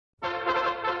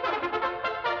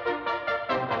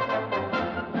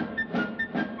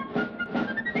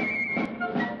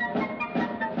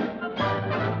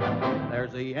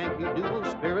Yankee Doodle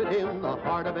spirit in the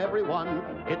heart of everyone.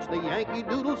 It's the Yankee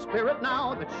Doodle spirit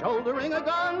now that's shouldering a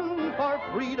gun for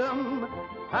freedom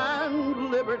and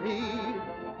liberty.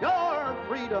 Your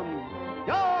freedom,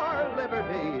 your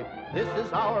liberty, this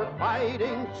is our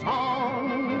fighting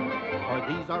song.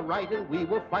 For these are right and we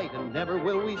will fight and never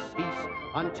will we cease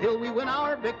until we win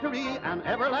our victory and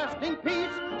everlasting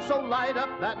peace. So light up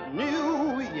that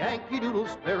new Yankee Doodle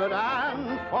spirit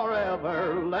and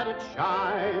forever let it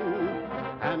shine.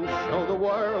 And show the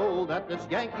world that this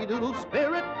Yankee Doodle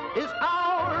spirit is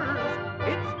ours,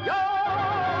 it's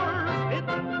yours, it's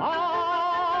mine.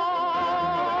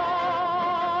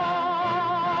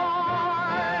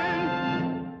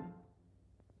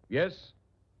 Yes,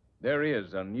 there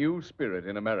is a new spirit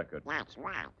in America. That's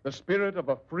right. The spirit of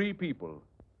a free people,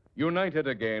 united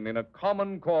again in a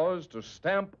common cause to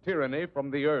stamp tyranny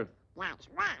from the earth. That's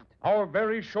right. Our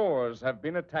very shores have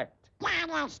been attacked. That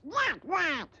is not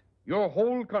right. Your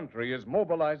whole country is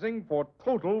mobilizing for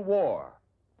total war.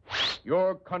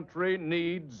 Your country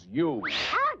needs you.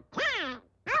 Okay, I'm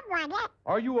with it.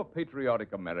 Are you a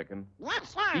patriotic American?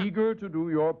 Yes, sir. Eager to do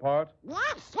your part?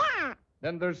 Yes, sir.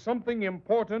 Then there's something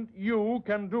important you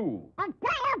can do. Oh, boy,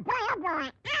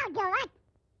 I'll do it.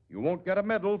 You won't get a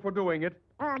medal for doing it.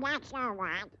 Oh, that's all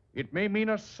right. It may mean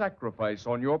a sacrifice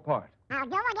on your part, I'll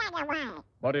do it anyway.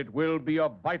 but it will be a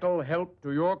vital help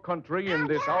to your country in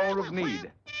this hour of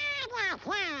need.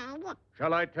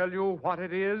 Shall I tell you what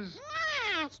it is?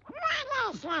 Yes,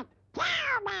 what is it?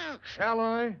 Tell me. Shall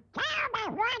I?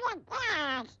 Tell me what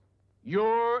it is.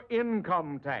 Your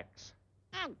income tax.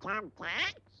 Income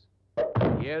tax?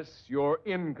 Yes, your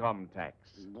income tax.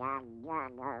 Your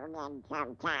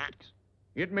income tax.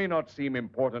 It may not seem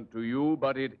important to you,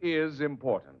 but it is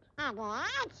important. It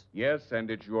is? Yes, and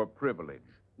it's your privilege.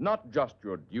 Not just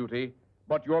your duty,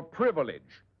 but your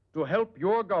privilege to help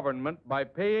your government by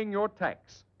paying your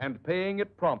tax and paying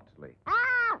it promptly.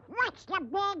 Oh, what's the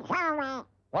big hurry?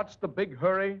 What's the big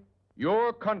hurry?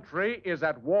 Your country is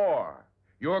at war.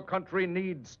 Your country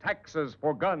needs taxes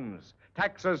for guns,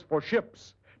 taxes for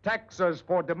ships, taxes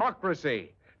for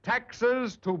democracy,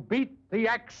 taxes to beat the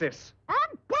Axis. Oh,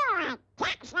 boy,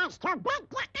 taxes to beat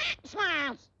the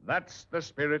Axis. That's the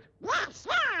spirit. Yes,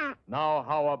 sir. Now,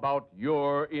 how about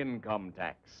your income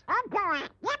tax? Oh, boy,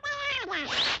 get me out of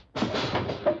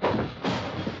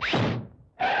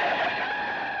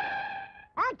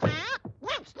Okay,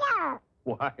 let's go.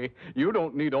 Why, you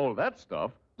don't need all that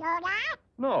stuff. Do that?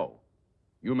 No.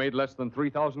 You made less than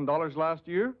 $3,000 last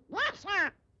year? Yes,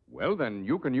 sir. Well, then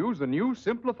you can use the new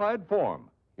simplified form.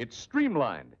 It's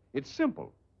streamlined. It's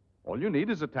simple. All you need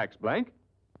is a tax blank,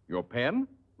 your pen,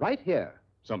 Right here.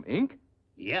 some ink,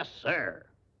 Yes, sir.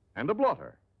 and a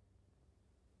blotter.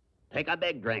 Take a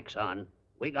big drink, son.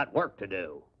 We got work to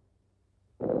do.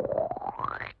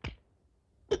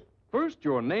 First,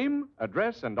 your name,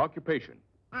 address, and occupation.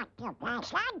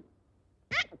 Occupation?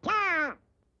 Actor.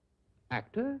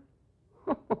 Actor?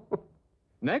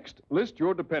 Next, list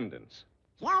your dependents.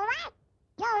 Do it,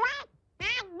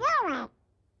 and do it.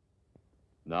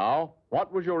 Now,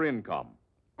 what was your income?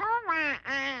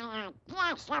 Oh,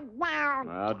 guess about...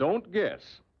 Now, don't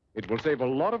guess. It will save a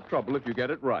lot of trouble if you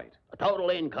get it right. The total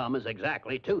income is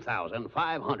exactly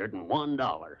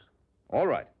 $2,501. All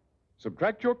right.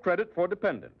 Subtract your credit for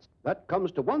dependents. That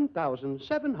comes to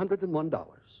 $1,701.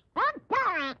 Oh,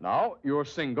 boy. Now, you're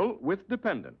single with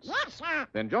dependents. Yes, sir.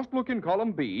 Then just look in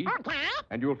column B, Okay.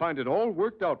 and you'll find it all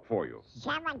worked out for you.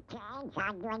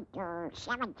 1,700 to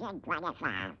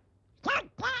 1,725.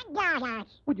 $13.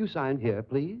 Would you sign here,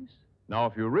 please? Now,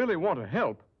 if you really want to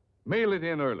help, mail it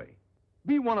in early.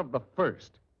 Be one of the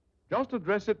first. Just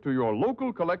address it to your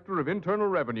local collector of internal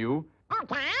revenue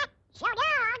Okay. So long.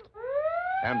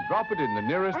 and drop it in the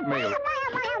nearest mail.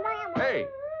 Hey,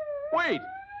 wait!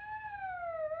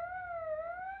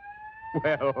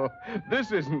 Well,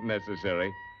 this isn't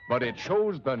necessary, but it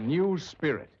shows the new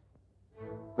spirit.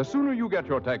 The sooner you get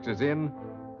your taxes in,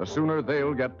 the sooner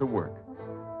they'll get to work.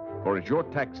 For it's your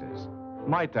taxes,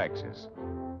 my taxes,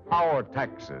 our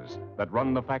taxes that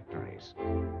run the factories.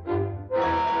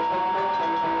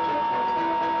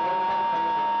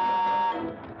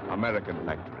 American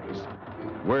factories,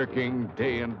 working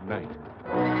day and night.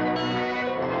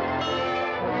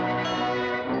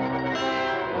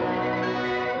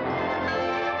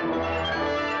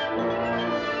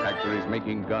 Factories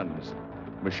making guns,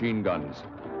 machine guns,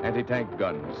 anti-tank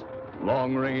guns,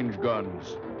 long-range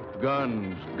guns,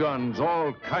 guns,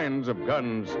 all kinds of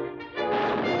guns.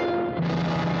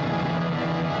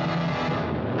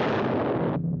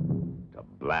 To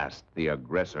blast the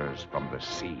aggressors from the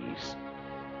seas.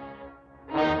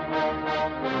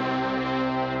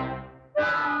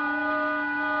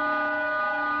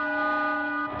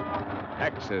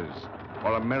 Taxes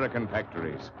for American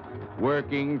factories,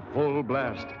 working full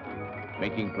blast,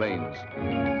 making planes.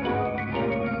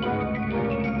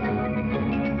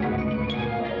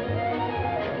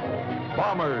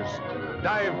 Bombers,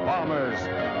 dive bombers,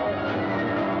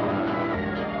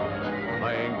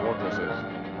 flying fortresses,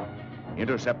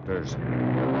 interceptors,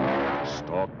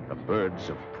 stalk the birds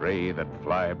of prey that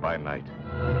fly by night.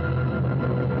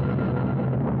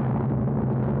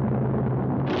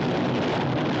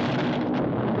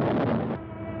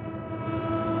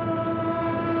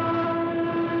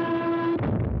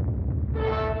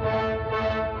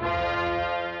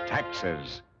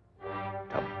 Taxes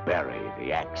to bury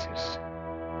the Axis.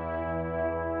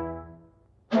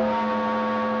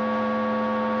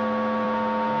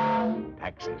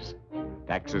 Taxes.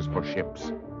 Taxes for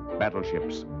ships,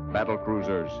 battleships, battle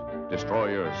cruisers,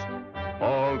 destroyers,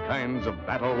 all kinds of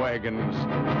battle wagons.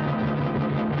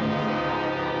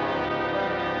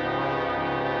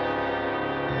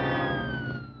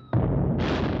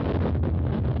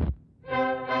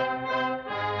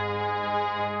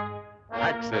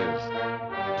 Taxes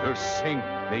to sink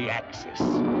the Axis.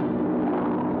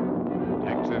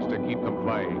 Taxes to keep them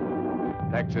flying.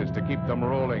 Taxes to keep them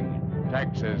rolling.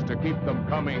 Taxes to keep them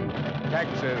coming.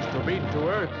 Taxes to beat to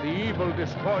earth the evil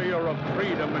destroyer of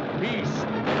freedom and peace.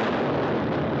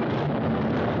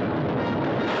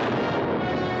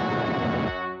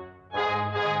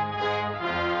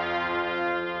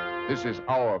 This is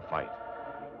our fight.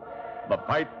 The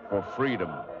fight for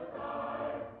freedom.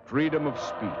 Freedom of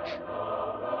speech,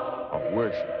 of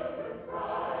worship.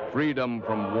 Freedom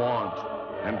from want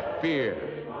and fear.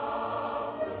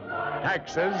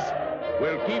 Taxes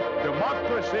will keep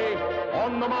democracy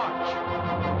on the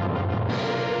march.